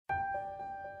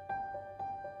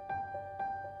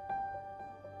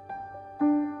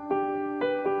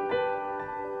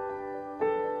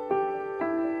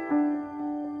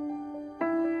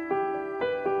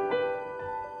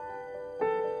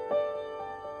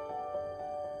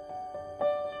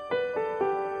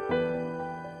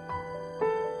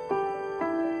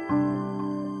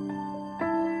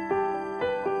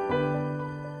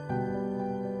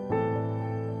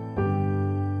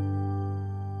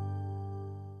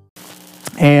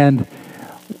And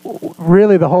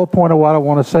really the whole point of what I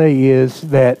want to say is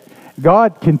that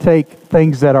God can take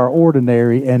things that are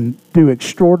ordinary and do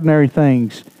extraordinary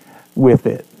things with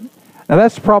it. Now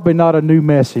that's probably not a new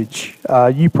message.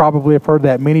 You probably have heard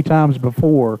that many times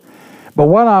before. But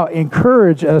what I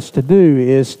encourage us to do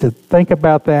is to think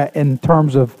about that in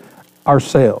terms of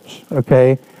ourselves,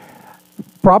 okay?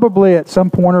 Probably at some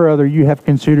point or other you have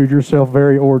considered yourself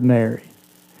very ordinary.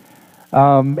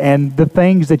 And the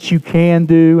things that you can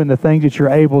do and the things that you're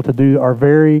able to do are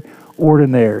very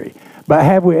ordinary. But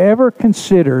have we ever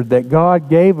considered that God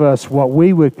gave us what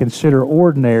we would consider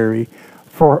ordinary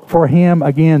for Him,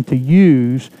 again, to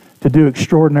use to do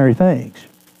extraordinary things?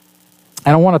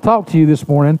 And I want to talk to you this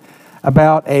morning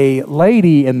about a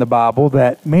lady in the Bible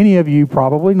that many of you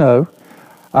probably know.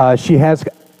 She has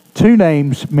two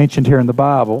names mentioned here in the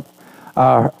Bible.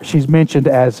 She's mentioned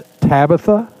as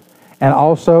Tabitha and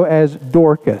also as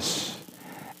Dorcas.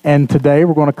 And today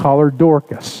we're going to call her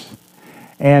Dorcas.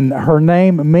 And her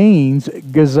name means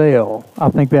gazelle. I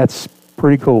think that's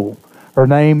pretty cool. Her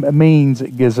name means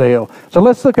gazelle. So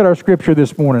let's look at our scripture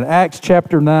this morning. Acts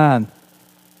chapter 9.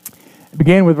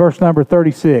 Beginning with verse number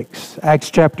 36. Acts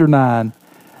chapter 9,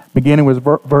 beginning with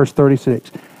verse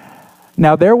 36.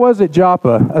 Now there was at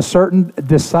Joppa a certain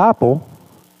disciple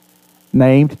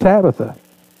named Tabitha,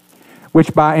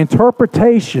 which by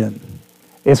interpretation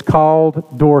is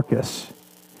called Dorcas.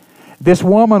 This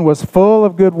woman was full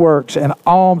of good works and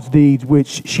alms deeds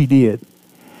which she did.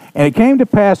 And it came to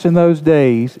pass in those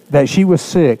days that she was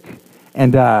sick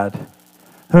and died,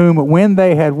 whom when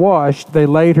they had washed, they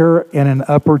laid her in an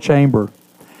upper chamber.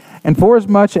 And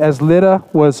forasmuch as Lydda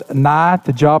was nigh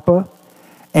to Joppa,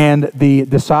 and the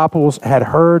disciples had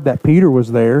heard that Peter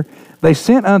was there, they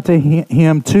sent unto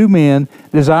him 2 men,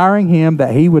 desiring him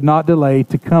that he would not delay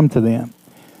to come to them.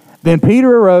 Then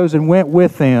Peter arose and went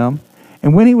with them,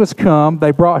 and when he was come,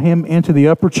 they brought him into the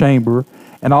upper chamber,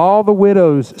 and all the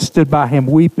widows stood by him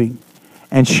weeping,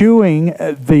 and shewing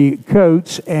the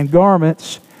coats and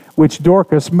garments which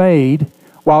Dorcas made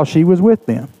while she was with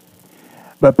them.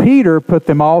 But Peter put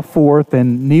them all forth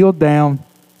and kneeled down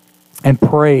and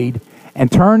prayed,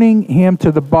 and turning him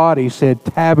to the body said,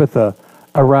 Tabitha,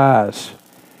 arise.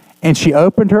 And she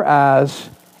opened her eyes,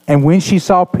 and when she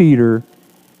saw Peter,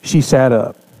 she sat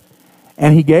up.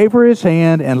 And he gave her his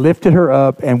hand and lifted her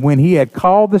up, and when he had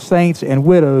called the saints and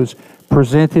widows,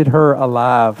 presented her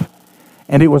alive.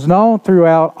 And it was known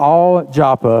throughout all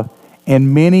Joppa,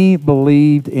 and many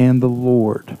believed in the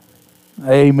Lord.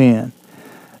 Amen.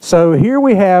 So here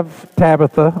we have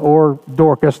Tabitha, or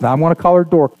Dorcas. Now I'm going to call her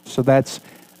Dorcas, so that's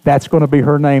going to be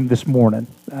her name this morning.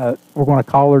 We're going to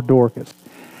call her Dorcas.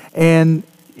 And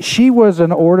she was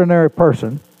an ordinary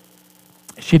person.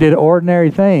 She did ordinary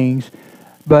things,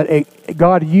 but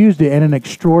God used it in an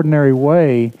extraordinary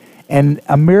way, and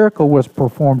a miracle was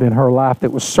performed in her life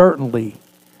that was certainly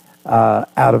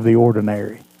out of the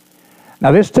ordinary.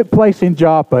 Now this took place in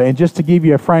Joppa, and just to give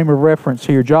you a frame of reference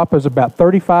here, Joppa is about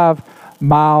 35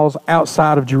 miles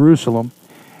outside of Jerusalem.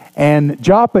 And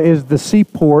Joppa is the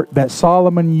seaport that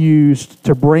Solomon used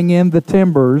to bring in the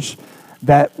timbers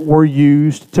that were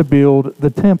used to build the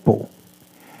temple.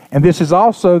 And this is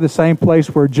also the same place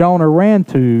where Jonah ran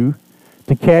to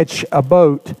catch a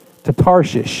boat to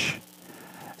Tarshish.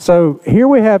 So here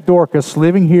we have Dorcas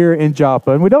living here in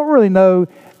Joppa, and we don't really know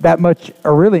that much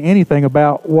or really anything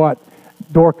about what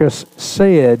Dorcas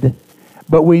said,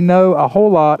 but we know a whole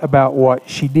lot about what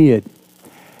she did.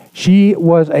 She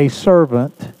was a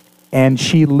servant, and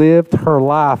she lived her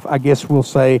life, I guess we'll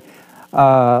say,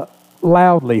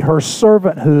 loudly. Her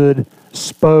servanthood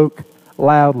spoke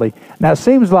loudly. Now, it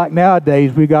seems like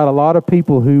nowadays we got a lot of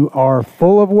people who are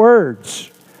full of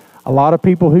words, a lot of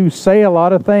people who say a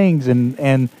lot of things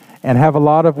and have a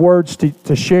lot of words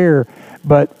to share,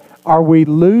 but are we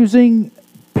losing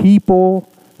people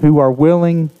who are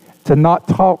willing to not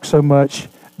talk so much,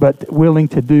 but willing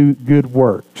to do good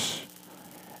works?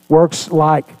 Works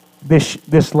like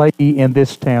this lady in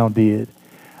this town did.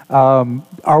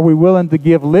 Are we willing to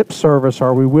give lip service?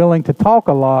 Are we willing to talk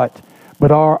a lot?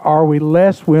 But are we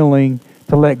less willing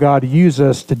to let God use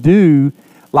us to do,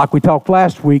 like we talked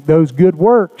last week, those good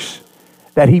works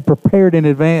that He prepared in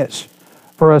advance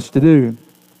for us to do?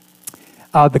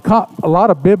 A lot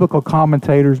of biblical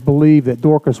commentators believe that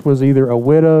Dorcas was either a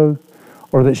widow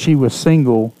or that she was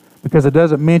single, because it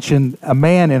doesn't mention a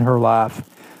man in her life.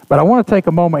 But I want to take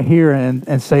a moment here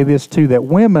and say this too, that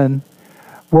women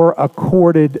were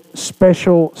accorded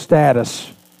special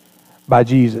status by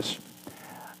Jesus.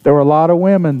 There were a lot of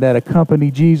women that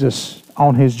accompanied Jesus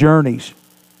on His journeys.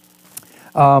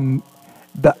 A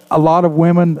lot of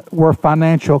women were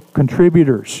financial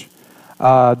contributors.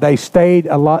 They stayed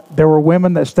a lot. There were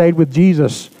women that stayed with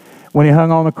Jesus when he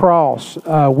hung on the cross.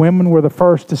 Women were the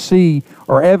first to see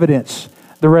or evidence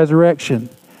the resurrection.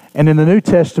 And in the New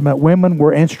Testament, women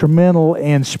were instrumental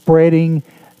in spreading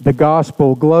the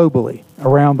gospel globally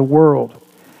around the world.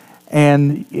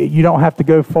 And you don't have to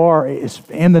go far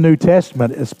in the New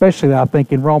Testament, especially I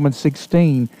think in Romans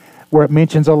 16, where it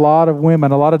mentions a lot of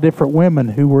women, a lot of different women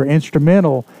who were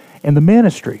instrumental in the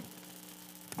ministry.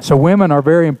 So women are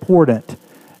very important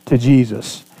to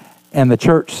Jesus. And the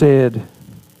church said,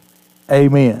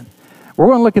 amen. We're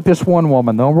going to look at this one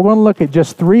woman, though. We're going to look at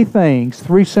just three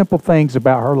simple things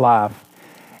about her life.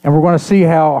 And we're going to see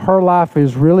how her life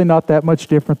is really not that much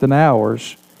different than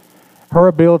ours. Her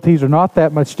abilities are not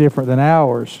that much different than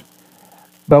ours.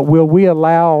 But will we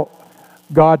allow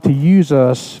God to use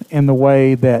us in the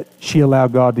way that she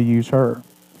allowed God to use her?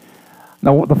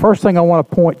 Now, the first thing I want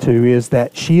to point to is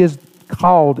that she is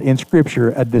called in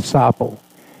Scripture a disciple.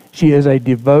 She is a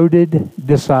devoted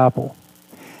disciple.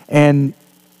 And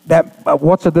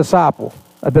what's a disciple?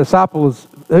 A disciple is,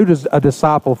 who does a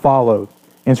disciple follow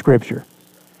in Scripture?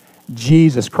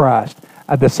 Jesus Christ.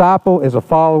 A disciple is a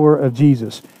follower of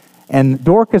Jesus. And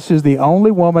Dorcas is the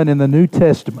only woman in the New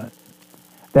Testament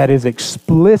that is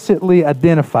explicitly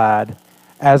identified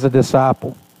as a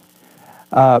disciple.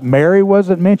 Mary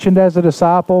wasn't mentioned as a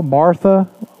disciple. Martha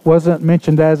wasn't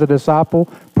mentioned as a disciple.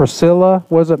 Priscilla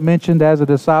wasn't mentioned as a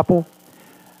disciple.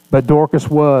 But Dorcas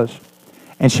was.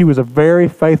 And she was a very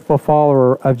faithful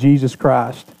follower of Jesus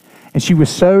Christ. And she was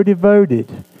so devoted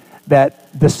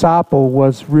that disciple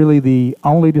was really the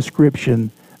only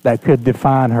description that could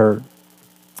define her.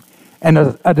 And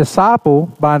a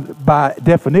disciple, by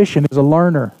definition, is a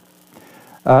learner.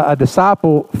 A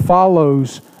disciple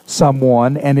follows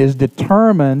someone and is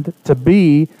determined to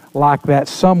be like that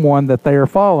someone that they are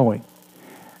following.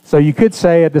 So you could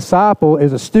say a disciple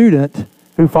is a student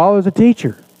who follows a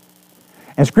teacher.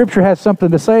 And Scripture has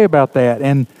something to say about that.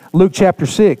 In Luke chapter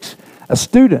 6, a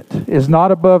student is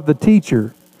not above the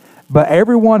teacher, but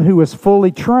everyone who is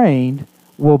fully trained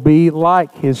will be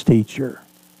like his teacher.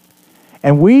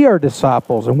 And we are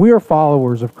disciples and we are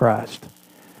followers of Christ.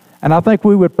 And I think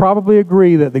we would probably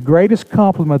agree that the greatest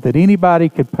compliment that anybody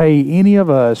could pay any of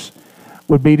us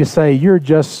would be to say, you're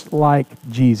just like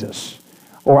Jesus.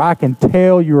 Or I can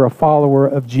tell you're a follower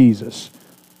of Jesus.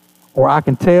 Or I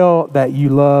can tell that you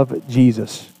love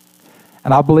Jesus.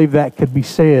 And I believe that could be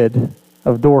said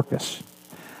of Dorcas.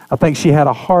 I think she had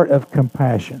a heart of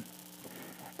compassion.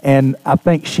 And I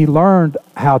think she learned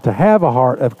how to have a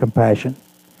heart of compassion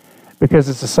because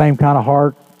it's the same kind of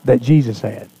heart that Jesus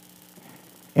had.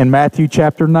 In Matthew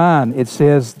chapter 9, it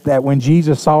says that when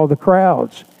Jesus saw the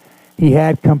crowds, he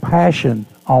had compassion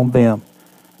on them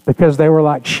because they were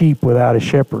like sheep without a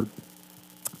shepherd.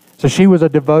 So she was a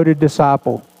devoted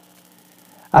disciple.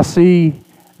 I see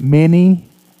many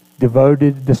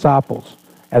devoted disciples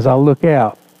as I look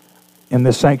out in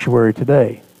this sanctuary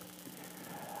today.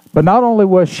 But not only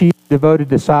was she a devoted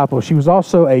disciple, she was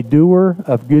also a doer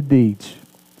of good deeds.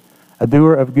 A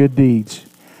doer of good deeds.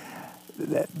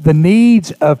 The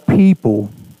needs of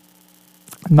people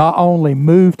not only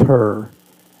moved her,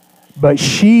 but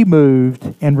she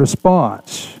moved in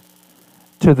response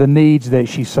to the needs that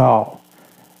she saw.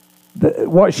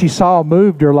 What she saw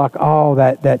moved her like, oh,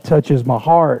 that touches my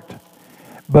heart.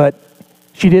 But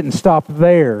she didn't stop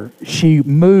there. She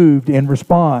moved in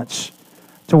response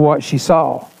to what she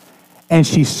saw. And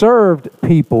she served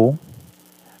people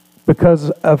because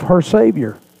of her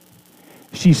Savior.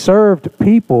 She served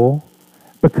people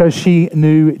because she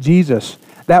knew Jesus.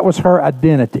 That was her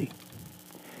identity.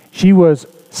 She was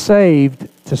saved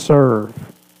to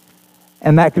serve.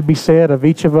 And that could be said of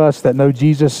each of us that know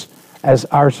Jesus as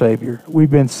our Savior.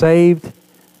 We've been saved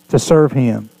to serve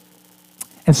Him.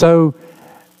 And so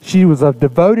she was a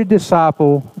devoted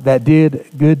disciple that did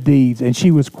good deeds. And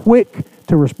she was quick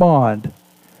to respond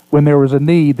when there was a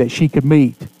need that she could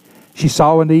meet. She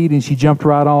saw a need and she jumped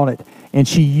right on it. And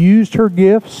she used her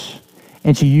gifts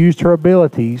and she used her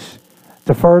abilities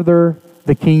to further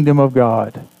the kingdom of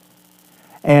God.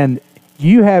 And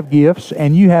you have gifts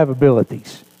and you have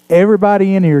abilities.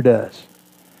 Everybody in here does.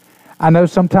 I know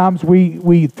sometimes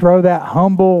we throw that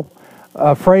humble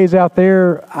phrase out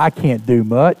there, I can't do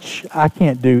much. I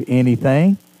can't do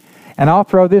anything. And I'll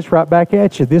throw this right back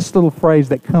at you. This little phrase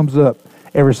that comes up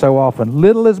every so often.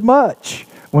 Little is much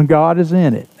when God is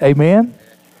in it. Amen?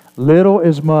 Little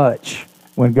is much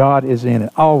when God is in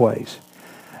it. Always.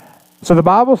 So the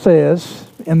Bible says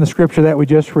in the scripture that we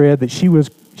just read that she was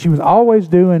always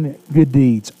doing good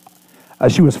deeds.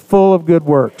 She was full of good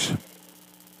works.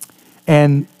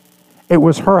 And it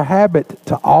was her habit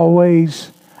to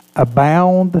always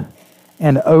abound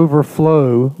and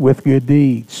overflow with good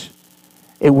deeds.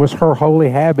 It was her holy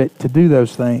habit to do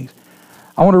those things.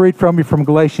 I want to read from you from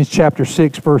Galatians chapter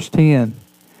 6, verse 10.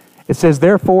 It says,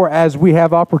 therefore, as we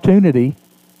have opportunity,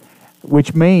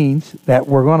 which means that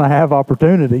we're going to have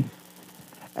opportunity,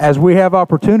 as we have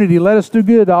opportunity, let us do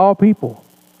good to all people,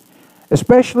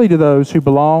 especially to those who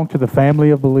belong to the family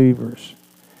of believers.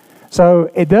 So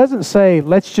it doesn't say,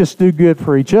 let's just do good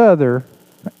for each other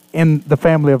in the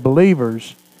family of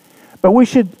believers, but we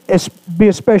should be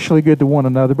especially good to one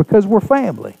another because we're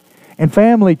family. And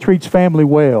family treats family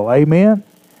well. Amen?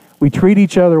 We treat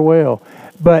each other well.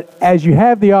 But as you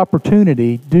have the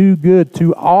opportunity, do good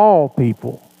to all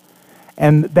people.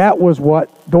 And that was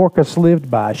what Dorcas lived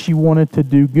by. She wanted to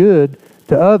do good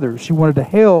to others. She wanted to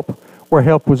help where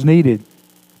help was needed.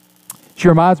 She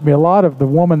reminds me a lot of the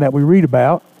woman that we read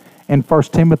about in 1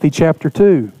 Timothy chapter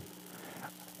 2,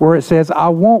 where it says, I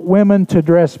want women to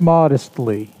dress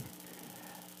modestly.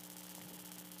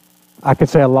 I could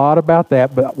say a lot about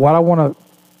that, but what I want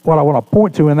to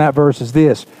point to in that verse is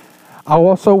this. I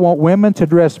also want women to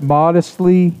dress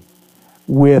modestly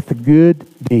with good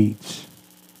deeds.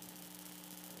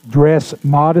 Dress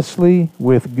modestly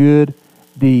with good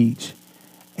deeds.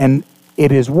 And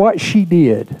it is what she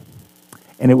did,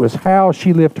 and it was how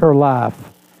she lived her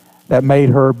life that made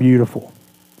her beautiful.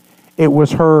 It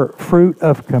was her fruit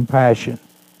of compassion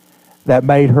that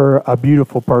made her a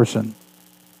beautiful person.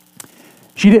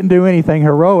 She didn't do anything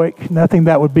heroic, nothing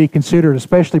that would be considered,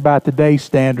 especially by today's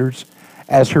standards,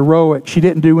 as heroic. She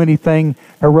didn't do anything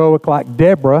heroic like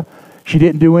Deborah. She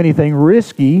didn't do anything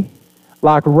risky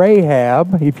like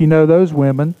Rahab, if you know those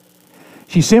women.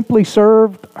 She simply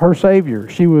served her Savior.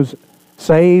 She was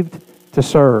saved to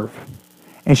serve.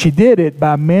 And she did it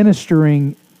by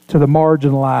ministering to the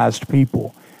marginalized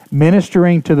people,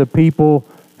 ministering to the people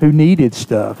who needed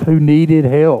stuff, who needed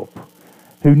help,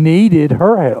 who needed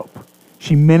her help.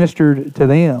 She ministered to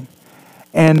them.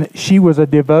 And she was a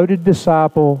devoted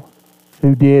disciple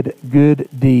who did good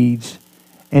deeds.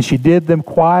 And she did them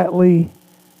quietly,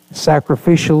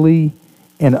 sacrificially,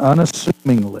 and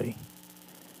unassumingly.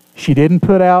 She didn't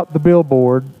put out the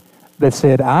billboard that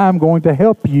said, I'm going to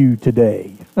help you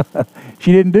today.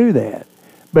 She didn't do that.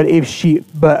 But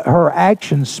her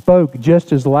actions spoke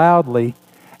just as loudly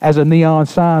as a neon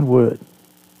sign would.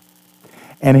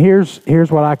 And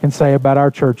here's what I can say about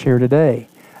our church here today.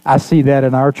 I see that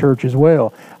in our church as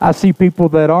well. I see people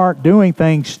that aren't doing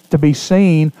things to be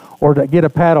seen or to get a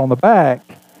pat on the back,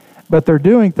 but they're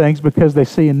doing things because they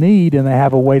see a need and they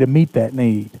have a way to meet that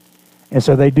need. And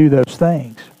so they do those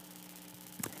things.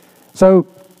 So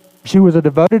she was a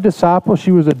devoted disciple.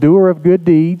 She was a doer of good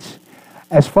deeds.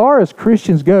 As far as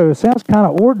Christians go, it sounds kind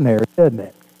of ordinary, doesn't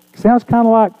it? It sounds kind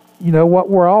of like, what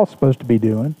we're all supposed to be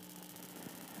doing.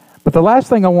 But the last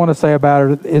thing I want to say about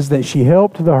her is that she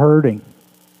helped the hurting.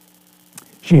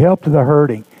 She helped the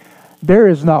hurting. There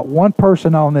is not one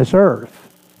person on this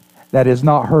earth that is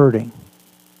not hurting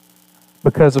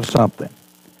because of something.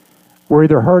 We're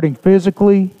either hurting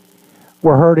physically,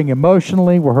 we're hurting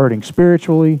emotionally, we're hurting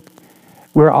spiritually.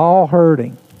 We're all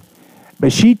hurting.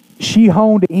 But she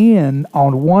honed in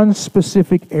on one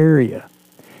specific area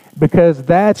because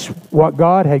that's what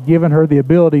God had given her the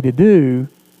ability to do,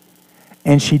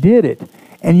 and she did it.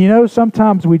 And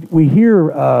sometimes we hear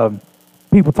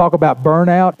people talk about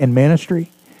burnout in ministry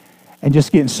and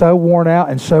just getting so worn out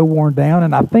and so worn down,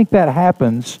 and I think that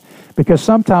happens because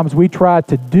sometimes we try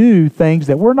to do things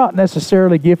that we're not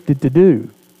necessarily gifted to do.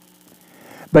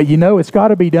 But it's got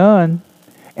to be done,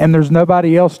 and there's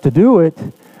nobody else to do it,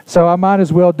 so I might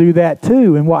as well do that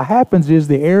too. And what happens is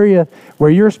the area where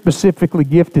you're specifically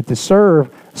gifted to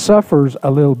serve suffers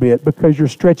a little bit because you're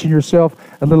stretching yourself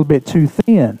a little bit too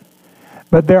thin.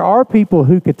 But there are people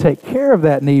who could take care of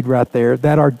that need right there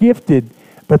that are gifted,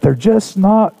 but they're just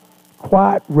not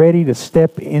quite ready to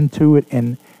step into it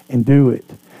and do it.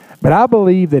 But I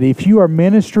believe that if you are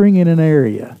ministering in an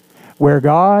area where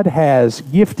God has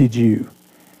gifted you,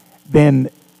 then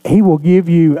He will give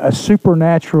you a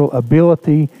supernatural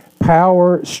ability,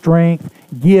 power, strength,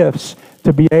 gifts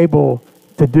to be able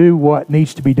to do what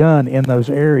needs to be done in those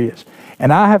areas.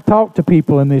 And I have talked to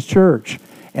people in this church,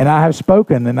 and I have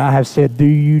spoken, and I have said, do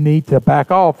you need to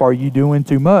back off? Are you doing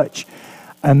too much?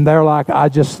 And they're like, I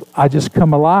just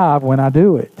come alive when I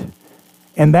do it.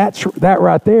 And that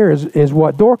right there is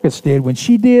what Dorcas did. When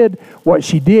she did what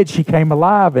she did, she came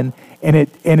alive, and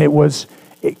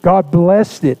God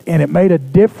blessed it, and it made a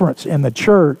difference in the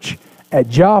church at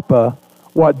Joppa,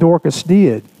 what Dorcas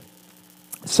did.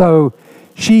 So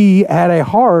she had a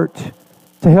heart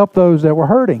to help those that were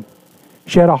hurting.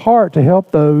 She had a heart to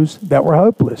help those that were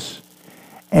hopeless.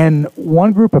 And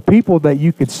one group of people that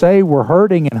you could say were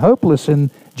hurting and hopeless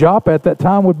in Joppa at that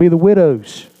time would be the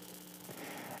widows.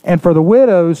 And for the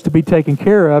widows to be taken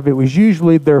care of, it was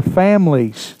usually their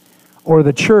families or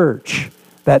the church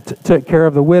that took care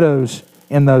of the widows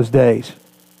in those days.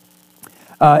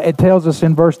 It tells us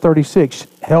in verse 36,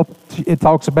 it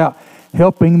talks about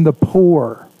helping the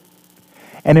poor.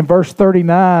 And in verse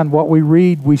 39, what we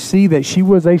read, we see that she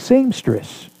was a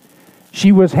seamstress.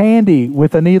 She was handy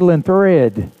with a needle and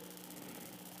thread.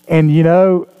 And you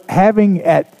know, having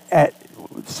at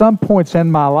some points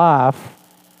in my life,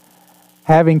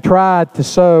 having tried to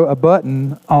sew a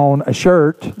button on a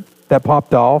shirt that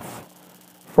popped off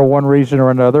for one reason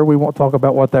or another, we won't talk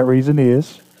about what that reason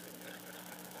is,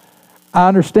 I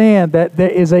understand that there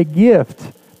is a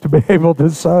gift to be able to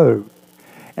sew.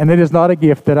 And it is not a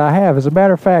gift that I have. As a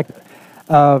matter of fact,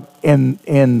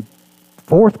 in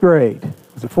fourth grade,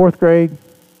 was it fourth grade?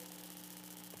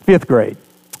 Fifth grade.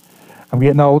 I'm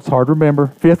getting old, it's hard to remember.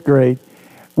 Fifth grade.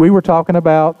 We were talking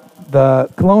about the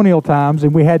colonial times,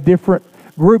 and we had different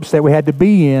groups that we had to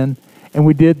be in, and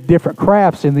we did different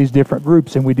crafts in these different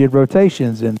groups, and we did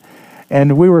rotations.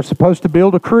 And we were supposed to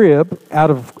build a crib out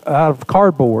of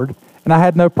cardboard, and I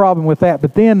had no problem with that.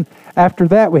 But then after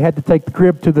that, we had to take the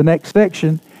crib to the next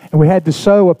section, and we had to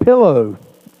sew a pillow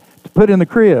to put in the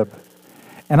crib.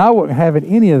 And I wasn't having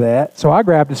any of that, so I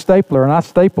grabbed a stapler and I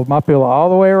stapled my pillow all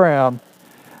the way around.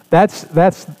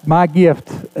 That's my gift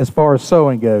as far as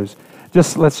sewing goes.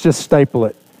 Let's just staple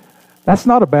it. That's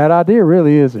not a bad idea,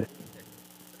 really, is it?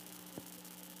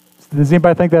 Does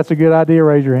anybody think that's a good idea?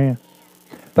 Raise your hand.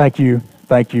 Thank you.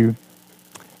 Thank you.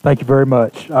 Thank you very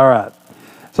much. All right.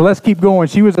 So let's keep going.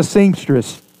 She was a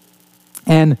seamstress,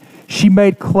 and she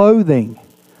made clothing,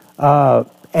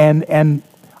 and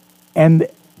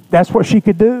that's what she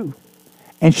could do,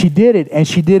 and she did it, and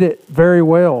she did it very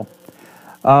well.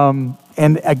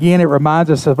 And again, it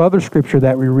reminds us of other scripture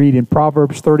that we read in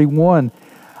Proverbs 31.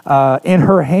 In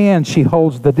her hand she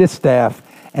holds the distaff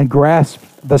and grasps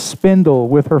the spindle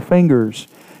with her fingers.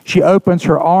 She opens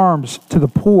her arms to the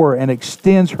poor and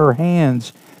extends her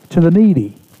hands to the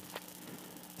needy.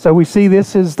 So we see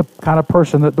this is the kind of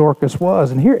person that Dorcas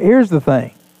was. And here's the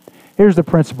thing. Here's the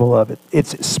principle of it.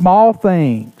 It's small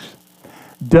things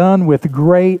done with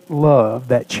great love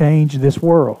that change this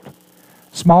world.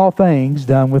 Small things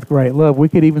done with great love. We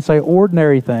could even say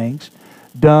ordinary things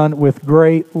done with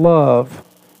great love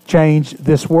change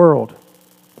this world.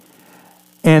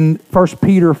 And 1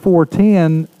 Peter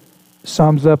 4:10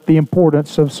 sums up the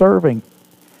importance of serving.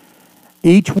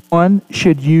 Each one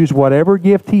should use whatever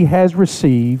gift he has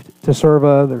received to serve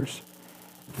others,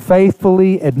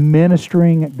 faithfully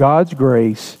administering God's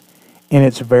grace in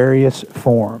its various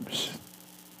forms.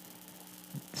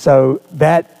 So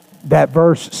that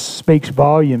verse speaks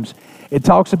volumes. It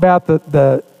talks about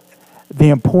the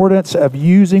importance of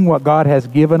using what God has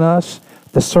given us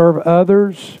to serve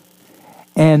others,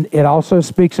 and it also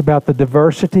speaks about the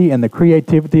diversity and the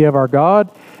creativity of our God,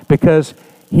 because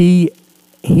He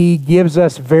gives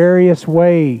us various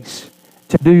ways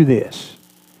to do this.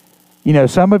 You know,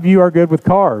 some of you are good with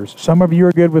cars. Some of you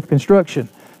are good with construction.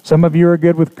 Some of you are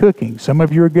good with cooking. Some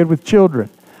of you are good with children.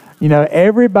 You know,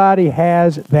 everybody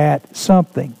has that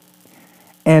something.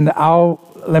 And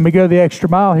let me go the extra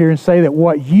mile here and say that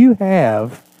what you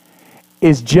have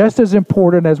is just as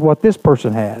important as what this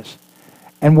person has.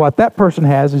 And what that person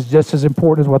has is just as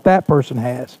important as what that person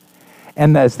has.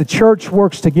 And as the church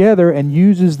works together and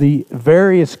uses the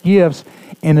various gifts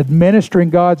in administering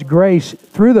God's grace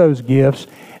through those gifts,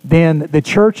 then the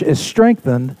church is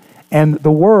strengthened, and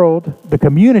the world, the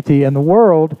community and the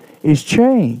world is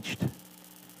changed.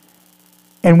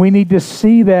 And we need to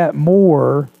see that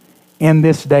more in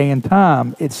this day and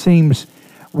time. It seems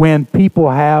when people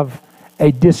have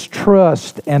a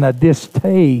distrust and a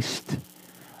distaste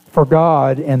for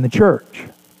God and the church.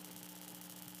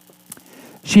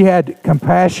 She had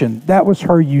compassion. That was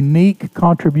her unique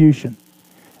contribution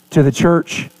to the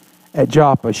church at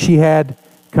Joppa. She had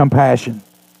compassion.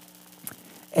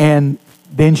 And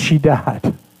then she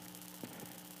died.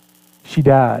 She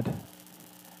died.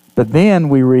 But then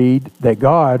we read that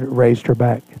God raised her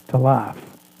back to life,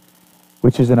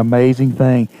 which is an amazing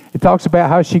thing. It talks about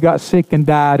how she got sick and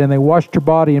died, and they washed her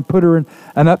body and put her in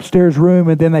an upstairs room,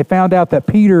 and then they found out that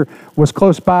Peter was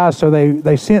close by, so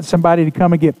they sent somebody to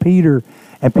come and get Peter.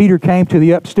 And Peter came to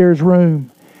the upstairs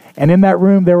room. And in that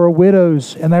room there were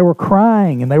widows, and they were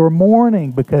crying, and they were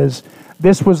mourning because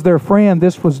this was their friend.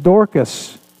 This was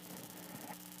Dorcas.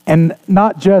 And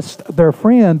not just their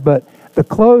friend, but the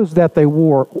clothes that they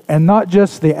wore, and not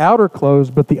just the outer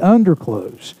clothes, but the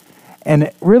underclothes.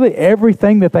 And really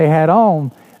everything that they had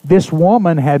on, this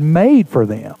woman had made for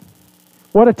them.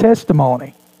 What a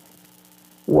testimony.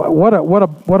 What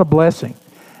a blessing.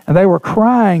 And they were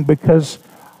crying because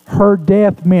her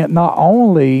death meant not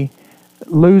only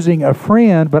losing a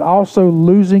friend, but also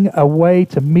losing a way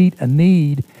to meet a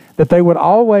need that they would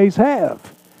always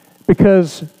have.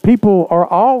 Because people are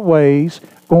always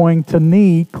going to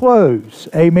need clothes.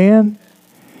 Amen?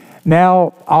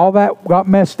 Now, all that got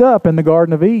messed up in the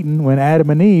Garden of Eden when Adam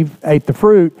and Eve ate the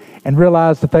fruit and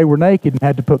realized that they were naked and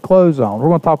had to put clothes on. We're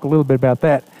going to talk a little bit about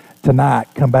that tonight.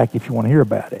 Come back if you want to hear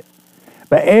about it.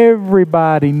 But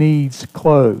everybody needs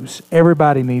clothes.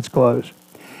 Everybody needs clothes.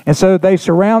 And so they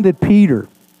surrounded Peter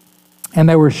and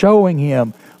they were showing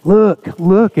him,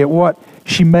 look at what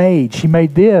she made. She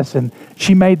made this and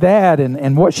she made that,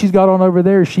 and what she's got on over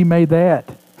there, she made that.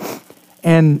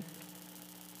 And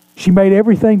she made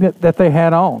everything that they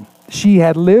had on. She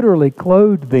had literally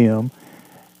clothed them.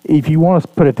 If you want to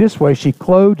put it this way, she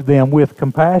clothed them with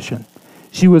compassion.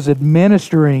 She was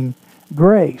administering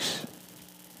grace.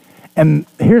 And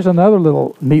here's another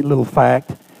neat little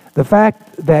fact. The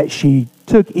fact that she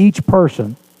took each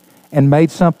person and made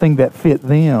something that fit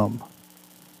them,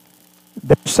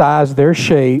 their size, their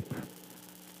shape,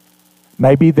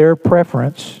 maybe their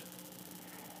preference,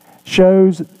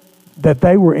 shows that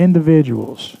they were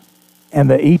individuals and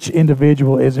that each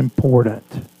individual is important.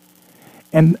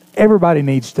 And everybody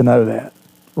needs to know that,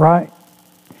 right?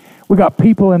 We got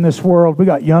people in this world, we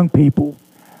got young people.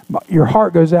 Your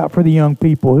heart goes out for the young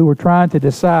people who are trying to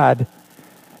decide,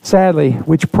 sadly,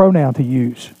 which pronoun to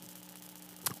use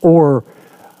or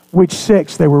which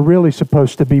sex they were really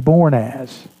supposed to be born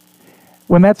as.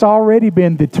 When that's already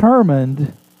been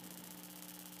determined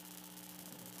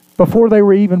before they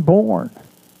were even born.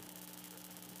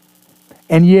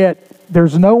 And yet,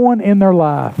 there's no one in their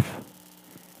life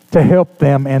to help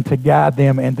them and to guide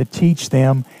them and to teach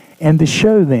them and to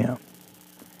show them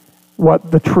what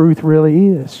the truth really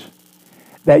is.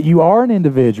 That you are an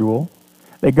individual,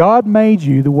 that God made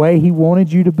you the way He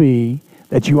wanted you to be,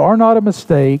 that you are not a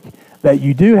mistake, that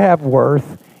you do have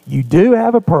worth, you do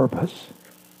have a purpose.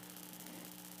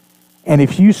 And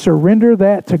if you surrender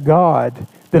that to God,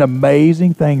 then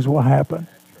amazing things will happen.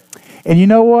 And you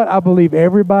know what? I believe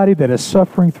everybody that is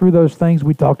suffering through those things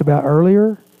we talked about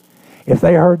earlier, if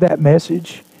they heard that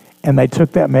message and they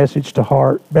took that message to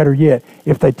heart, better yet,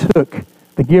 if they took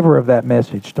the giver of that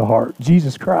message to heart,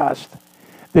 Jesus Christ,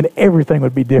 then everything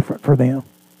would be different for them.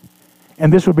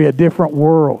 And this would be a different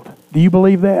world. Do you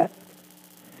believe that?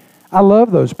 I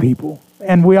love those people.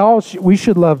 And we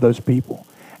should love those people.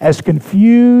 As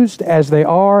confused as they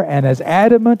are and as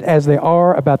adamant as they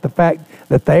are about the fact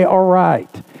that they are right,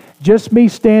 just me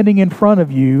standing in front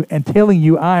of you and telling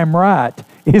you I am right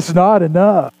is not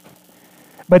enough.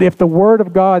 But if the Word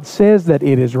of God says that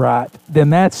it is right, then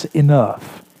that's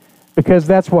enough. Because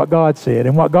that's what God said.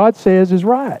 And what God says is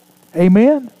right.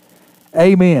 Amen?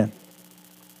 Amen.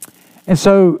 And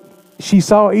so she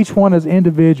saw each one as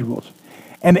individuals.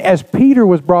 And as Peter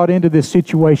was brought into this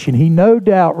situation, he no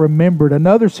doubt remembered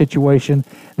another situation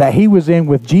that he was in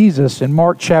with Jesus in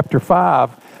Mark chapter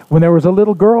 5 when there was a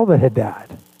little girl that had died.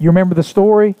 You remember the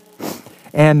story?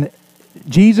 And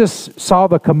Jesus saw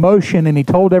the commotion and He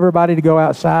told everybody to go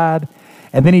outside.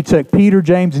 And then He took Peter,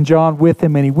 James, and John with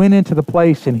Him, and He went into the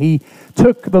place and He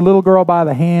took the little girl by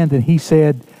the hand and He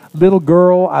said, "Little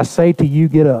girl, I say to you,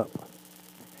 get up."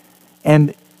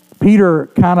 And Peter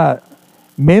kind of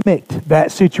mimicked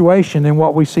that situation in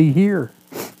what we see here.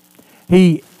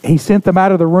 He sent them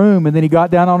out of the room, and then he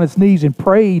got down on his knees and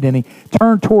prayed, and he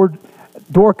turned toward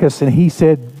Dorcas and he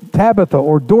said, "Tabitha,"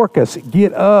 or Dorcas,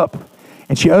 "get up."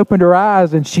 And she opened her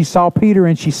eyes and she saw Peter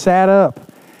and she sat up.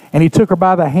 And he took her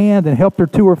by the hand and helped her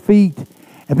to her feet.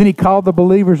 And then he called the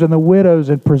believers and the widows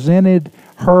and presented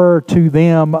her to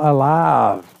them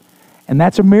alive. And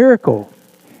that's a miracle.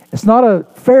 It's not a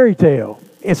fairy tale.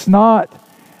 It's not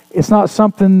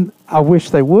something I wish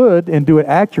they would and do it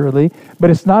accurately, but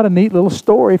it's not a neat little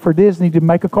story for Disney to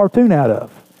make a cartoon out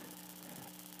of.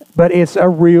 But it's a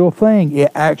real thing.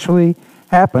 It actually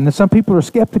happened. And some people are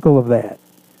skeptical of that,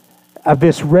 of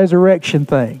this resurrection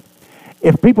thing.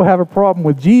 If people have a problem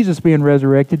with Jesus being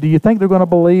resurrected, do you think they're going to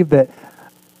believe that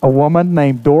a woman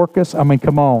named Dorcas, I mean,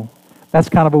 come on, that's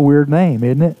kind of a weird name,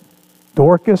 isn't it?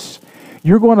 Dorcas,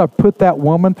 you're going to put that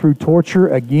woman through torture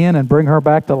again and bring her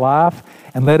back to life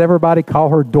and let everybody call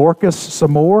her Dorcas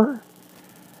some more?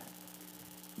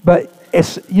 But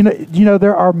it's, you know,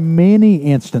 there are many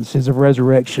instances of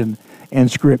resurrection in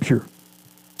Scripture.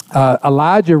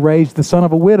 Elijah raised the son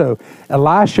of a widow.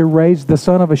 Elisha raised the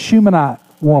son of a Shunammite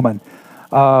woman.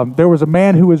 There was a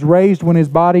man who was raised when his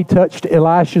body touched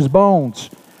Elisha's bones.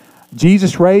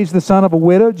 Jesus raised the son of a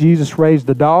widow. Jesus raised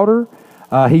the daughter.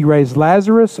 He raised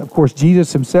Lazarus. Of course,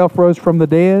 Jesus himself rose from the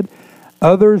dead.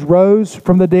 Others rose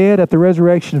from the dead at the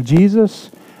resurrection of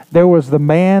Jesus. There was the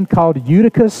man called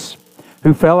Eutychus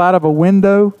who fell out of a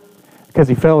window because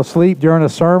he fell asleep during a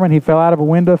sermon. He fell out of a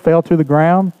window, fell to the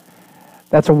ground.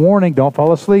 That's a warning. Don't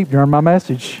fall asleep during my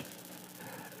message.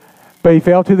 But he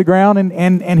fell to the ground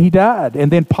and he died.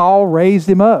 And then Paul raised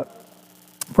him up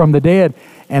from the dead,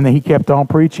 and then he kept on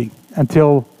preaching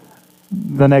until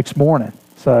the next morning.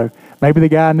 So maybe the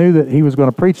guy knew that he was going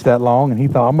to preach that long, and he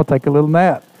thought, I'm going to take a little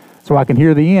nap so I can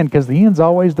hear the end, because the end's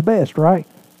always the best, right?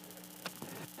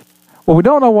 Well, we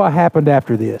don't know what happened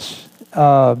after this.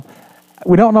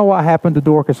 We don't know what happened to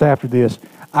Dorcas after this.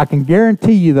 I can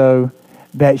guarantee you, though,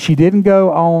 that she didn't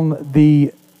go on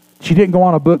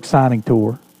a book signing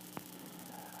tour.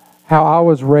 How I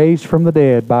Was Raised from the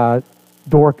Dead by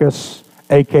Dorcas,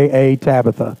 a.k.a.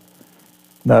 Tabitha.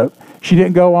 No. She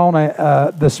didn't go on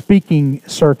the speaking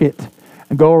circuit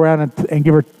and go around and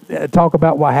give her talk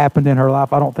about what happened in her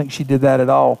life. I don't think she did that at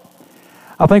all.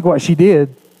 I think what she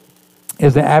did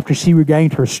is that after she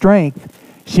regained her strength,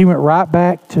 she went right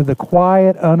back to the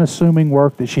quiet, unassuming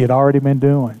work that she had already been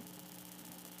doing.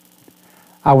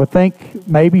 I would think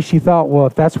maybe she thought, well,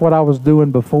 if that's what I was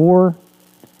doing before,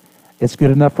 it's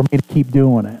good enough for me to keep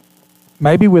doing it.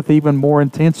 Maybe with even more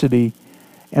intensity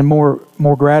and more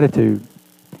gratitude.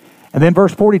 And then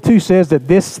verse 42 says that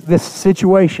this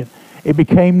situation, it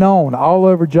became known all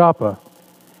over Joppa.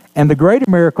 And the greater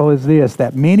miracle is this,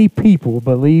 that many people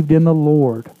believed in the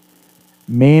Lord.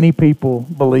 Many people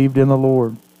believed in the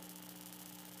Lord.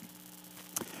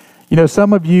 You know,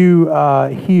 some of you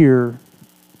here,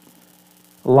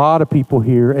 a lot of people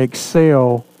here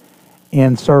excel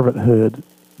in servanthood,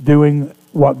 doing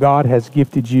what God has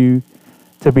gifted you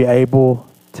to be able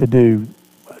to do,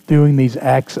 doing these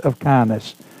acts of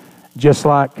kindness, just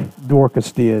like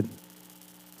Dorcas did.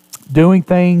 Doing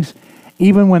things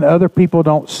even when other people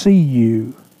don't see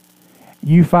you.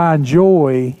 You find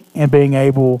joy in being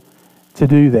able to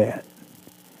do that.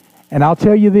 And I'll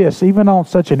tell you this, even on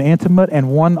such an intimate and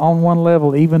one-on-one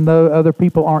level, even though other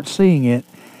people aren't seeing it,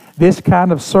 this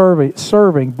kind of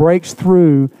serving breaks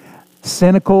through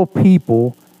cynical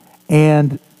people,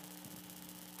 and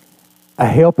a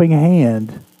helping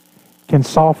hand can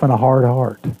soften a hard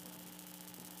heart.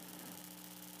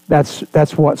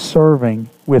 That's what serving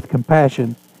with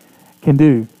compassion can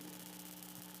do.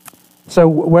 So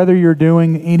whether you're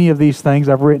doing any of these things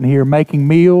I've written here, making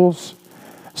meals,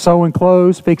 sewing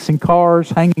clothes, fixing cars,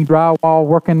 hanging drywall,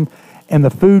 working in the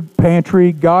food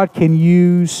pantry, God can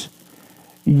use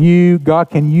you. God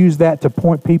can use that to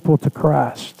point people to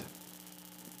Christ.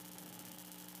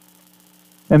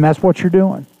 And that's what you're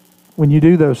doing when you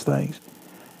do those things.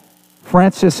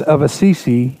 Francis of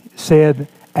Assisi said,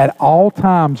 at all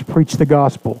times preach the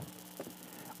gospel.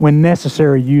 When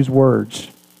necessary, use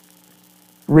words.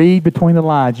 Read between the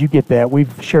lines. You get that.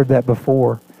 We've shared that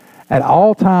before. At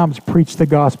all times preach the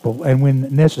gospel, and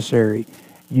when necessary,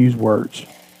 use words.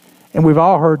 And we've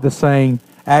all heard the saying,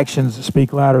 actions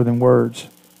speak louder than words.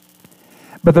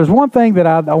 But there's one thing that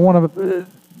I want to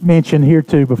mention here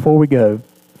too before we go.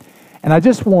 And I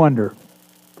just wonder,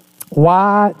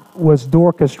 why was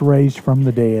Dorcas raised from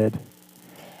the dead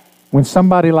when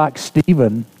somebody like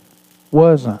Stephen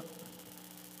wasn't?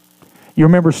 You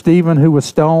remember Stephen, who was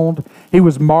stoned? He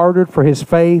was martyred for his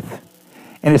faith.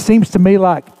 And it seems to me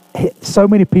like so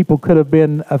many people could have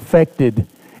been affected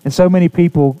and so many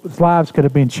people's lives could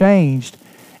have been changed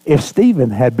if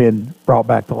Stephen had been brought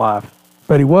back to life.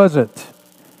 But he wasn't.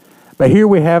 But here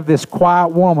we have this quiet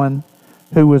woman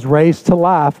who was raised to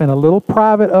life in a little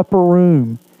private upper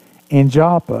room in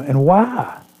Joppa. And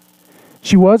why?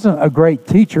 She wasn't a great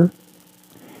teacher.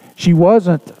 She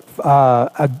wasn't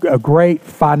a great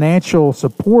financial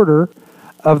supporter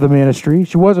of the ministry.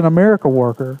 She wasn't a miracle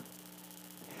worker.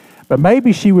 But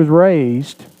maybe she was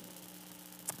raised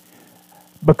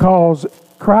because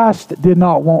Christ did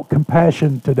not want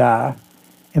compassion to die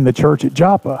in the church at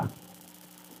Joppa.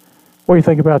 What do you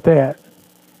think about that?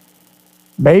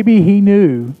 Maybe he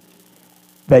knew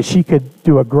that she could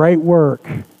do a great work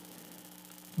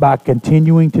by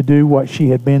continuing to do what she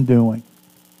had been doing.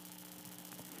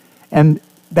 And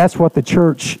that's what the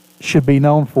church should be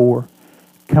known for,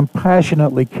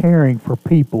 compassionately caring for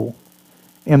people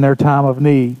in their time of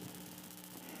need.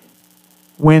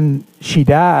 When she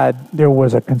died, there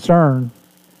was a concern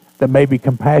that maybe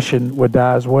compassion would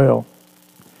die as well.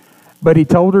 But he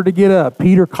told her to get up.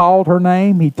 Peter called her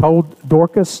name. He told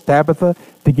Dorcas, Tabitha,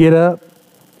 to get up,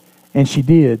 and she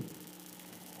did.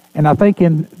 And I think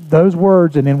in those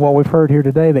words and in what we've heard here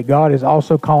today that God is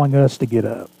also calling us to get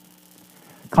up,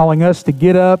 calling us to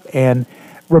get up and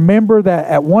remember that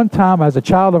at one time as a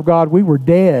child of God, we were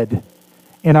dead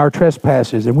in our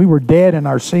trespasses and we were dead in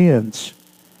our sins.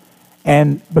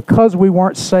 And because we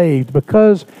weren't saved,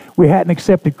 because we hadn't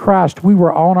accepted Christ, we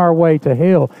were on our way to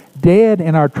hell, dead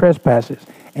in our trespasses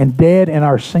and dead in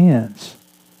our sins.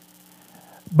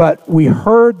 But we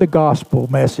heard the gospel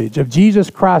message of Jesus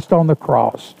Christ on the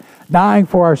cross, dying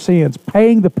for our sins,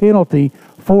 paying the penalty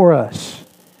for us.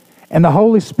 And the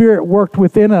Holy Spirit worked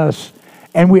within us,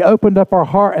 and we opened up our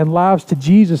heart and lives to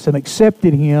Jesus and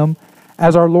accepted Him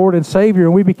as our Lord and Savior,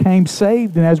 and we became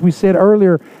saved. And as we said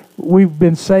earlier, we've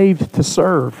been saved to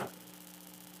serve,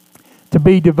 to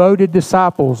be devoted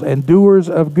disciples and doers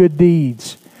of good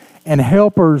deeds and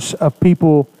helpers of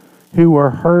people who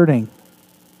are hurting.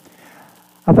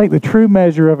 I think the true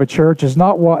measure of a church is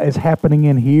not what is happening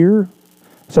in here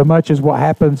so much as what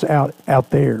happens out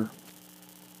there.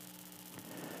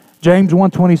 James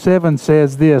 1:27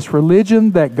 says this,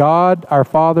 "Religion that God our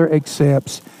Father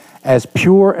accepts as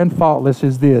pure and faultless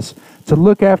is this, to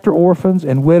look after orphans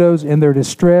and widows in their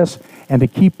distress and to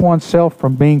keep oneself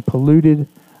from being polluted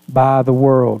by the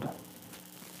world."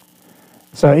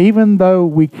 So even though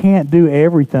we can't do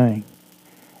everything,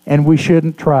 and we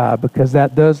shouldn't try because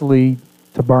that does lead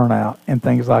to burnout and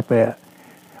things like that.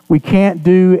 We can't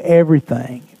do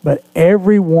everything, but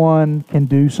everyone can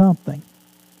do something.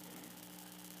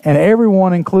 And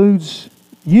everyone includes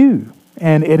you,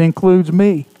 and it includes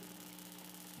me.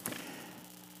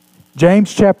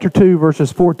 James chapter 2,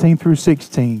 verses 14 through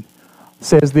 16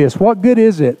 says this, "What good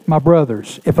is it, my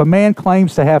brothers, if a man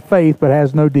claims to have faith but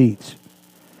has no deeds?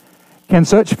 Can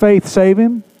such faith save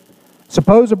him?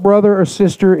 Suppose a brother or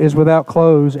sister is without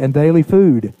clothes and daily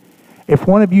food. If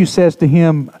one of you says to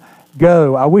him,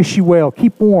 'Go, I wish you well,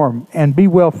 keep warm and be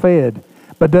well fed,'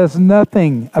 but does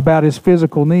nothing about his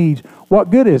physical needs, what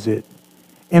good is it?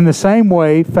 In the same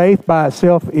way, faith by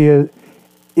itself is,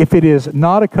 if it is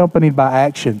not accompanied by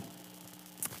action,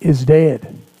 is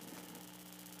dead."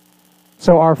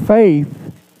 So our faith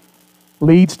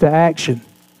leads to action.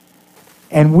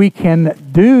 And we can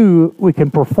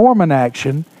perform an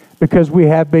action because we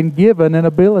have been given an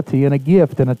ability and a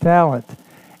gift and a talent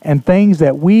and things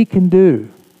that we can do.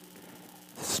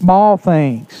 Small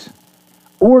things,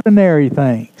 ordinary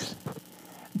things.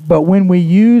 But when we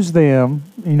use them,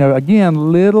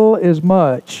 again, little is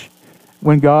much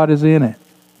when God is in it.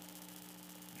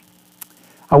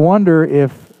 I wonder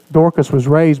if Dorcas was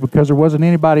raised because there wasn't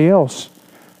anybody else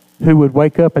who would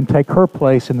wake up and take her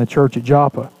place in the church at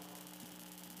Joppa.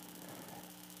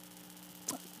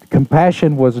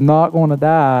 Compassion was not going to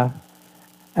die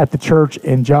at the church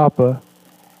in Joppa,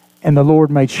 and the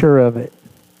Lord made sure of it.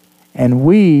 And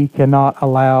we cannot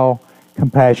allow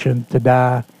compassion to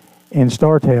die in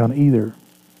Startown either.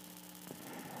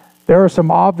 There are some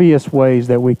obvious ways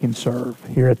that we can serve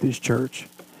here at this church.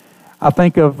 I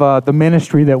think of the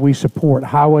ministry that we support,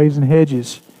 Highways and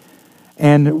Hedges,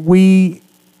 and we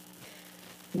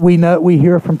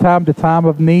hear from time to time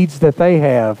of needs that they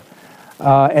have,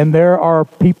 and there are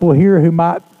people here who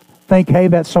might think, "Hey,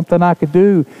 that's something I could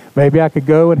do. Maybe I could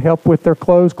go and help with their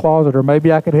clothes closet, or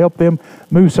maybe I could help them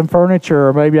move some furniture,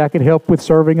 or maybe I could help with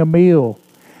serving a meal."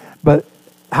 But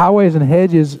Highways and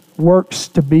Hedges works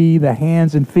to be the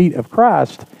hands and feet of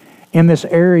Christ in this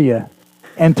area,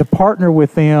 and to partner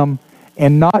with them,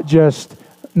 and not just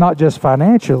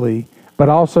financially, but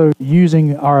also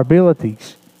using our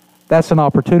abilities. That's an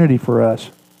opportunity for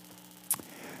us.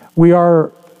 We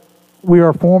are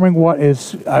forming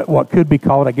what could be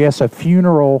called, I guess, a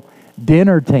funeral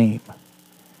dinner team,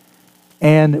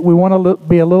 and we want to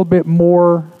be a little bit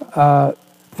more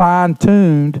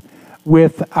fine-tuned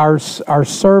with our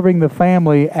serving the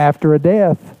family after a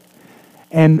death,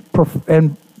 and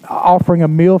offering a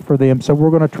meal for them. So we're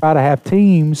going to try to have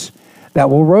teams that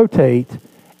will rotate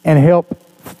and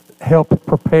help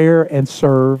prepare and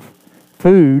serve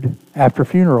food after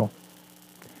funeral.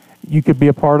 You could be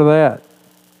a part of that.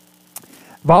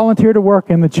 Volunteer to work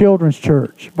in the children's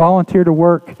church. Volunteer to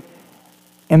work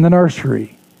in the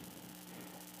nursery.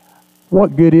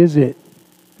 What good is it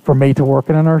for me to work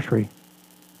in a nursery?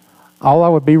 All I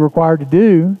would be required to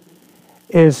do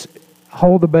is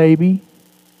hold the baby,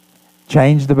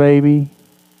 change the baby,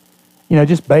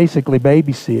 just basically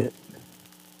babysit.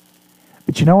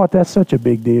 But you know what? That's such a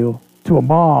big deal to a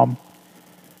mom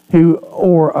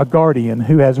or a guardian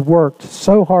who has worked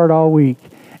so hard all week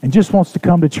and just wants to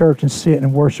come to church and sit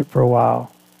and worship for a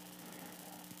while,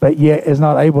 but yet is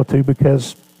not able to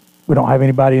because we don't have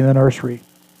anybody in the nursery,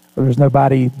 or there's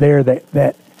nobody there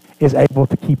that is able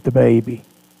to keep the baby.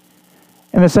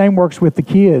 And the same works with the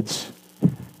kids.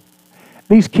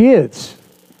 These kids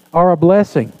are a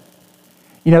blessing.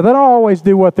 You know, they don't always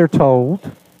do what they're told.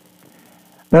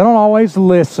 They don't always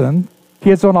listen.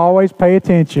 Kids don't always pay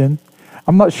attention.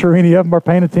 I'm not sure any of them are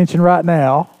paying attention right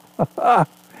now.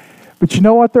 But you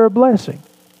know what? They're a blessing.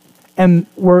 And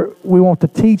we want to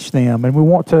teach them, and we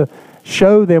want to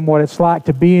show them what it's like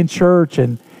to be in church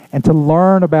and to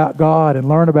learn about God and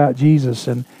learn about Jesus.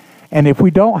 And if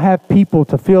we don't have people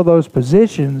to fill those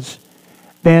positions,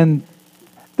 then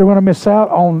they're going to miss out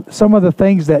on some of the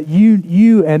things that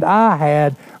you and I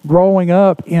had growing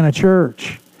up in a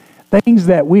church. Things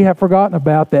that we have forgotten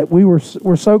about that we're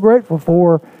so grateful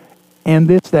for in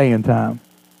this day and time.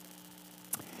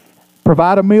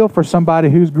 Provide a meal for somebody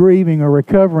who's grieving or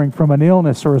recovering from an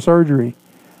illness or a surgery.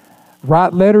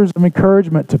 Write letters of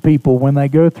encouragement to people when they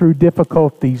go through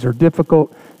difficulties or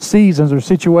difficult seasons or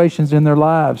situations in their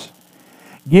lives.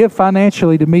 Give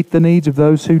financially to meet the needs of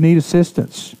those who need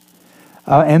assistance.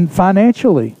 And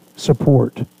financially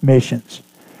support missions.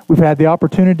 We've had the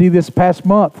opportunity this past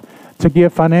month to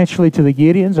give financially to the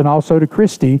Gideons and also to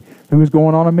Christy, who was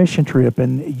going on a mission trip.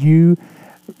 And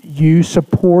you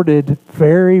supported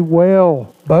very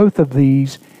well both of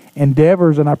these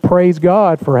endeavors, and I praise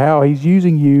God for how He's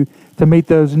using you to meet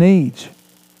those needs.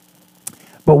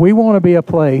 But we want to be a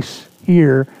place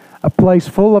here, a place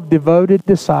full of devoted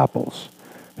disciples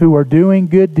who are doing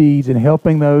good deeds and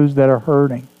helping those that are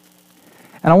hurting.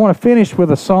 And I want to finish with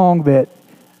a song that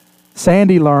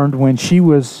Sandy learned when she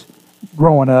was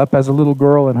growing up as a little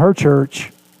girl in her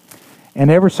church. And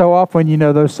ever so often, you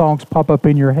know, those songs pop up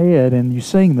in your head and you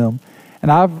sing them.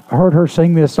 And I've heard her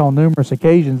sing this on numerous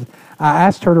occasions. I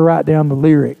asked her to write down the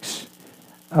lyrics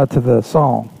to the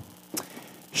song.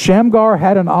 Shamgar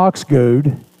had an ox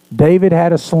goad. David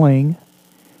had a sling.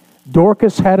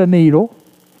 Dorcas had a needle.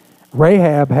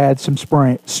 Rahab had some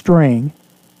string.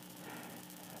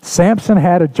 Samson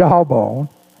had a jawbone.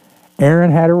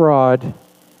 Aaron had a rod.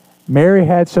 Mary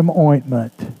had some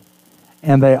ointment.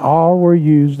 And they all were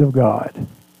used of God.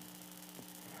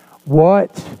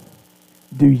 What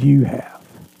do you have?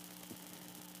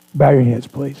 Bow your heads,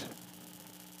 please.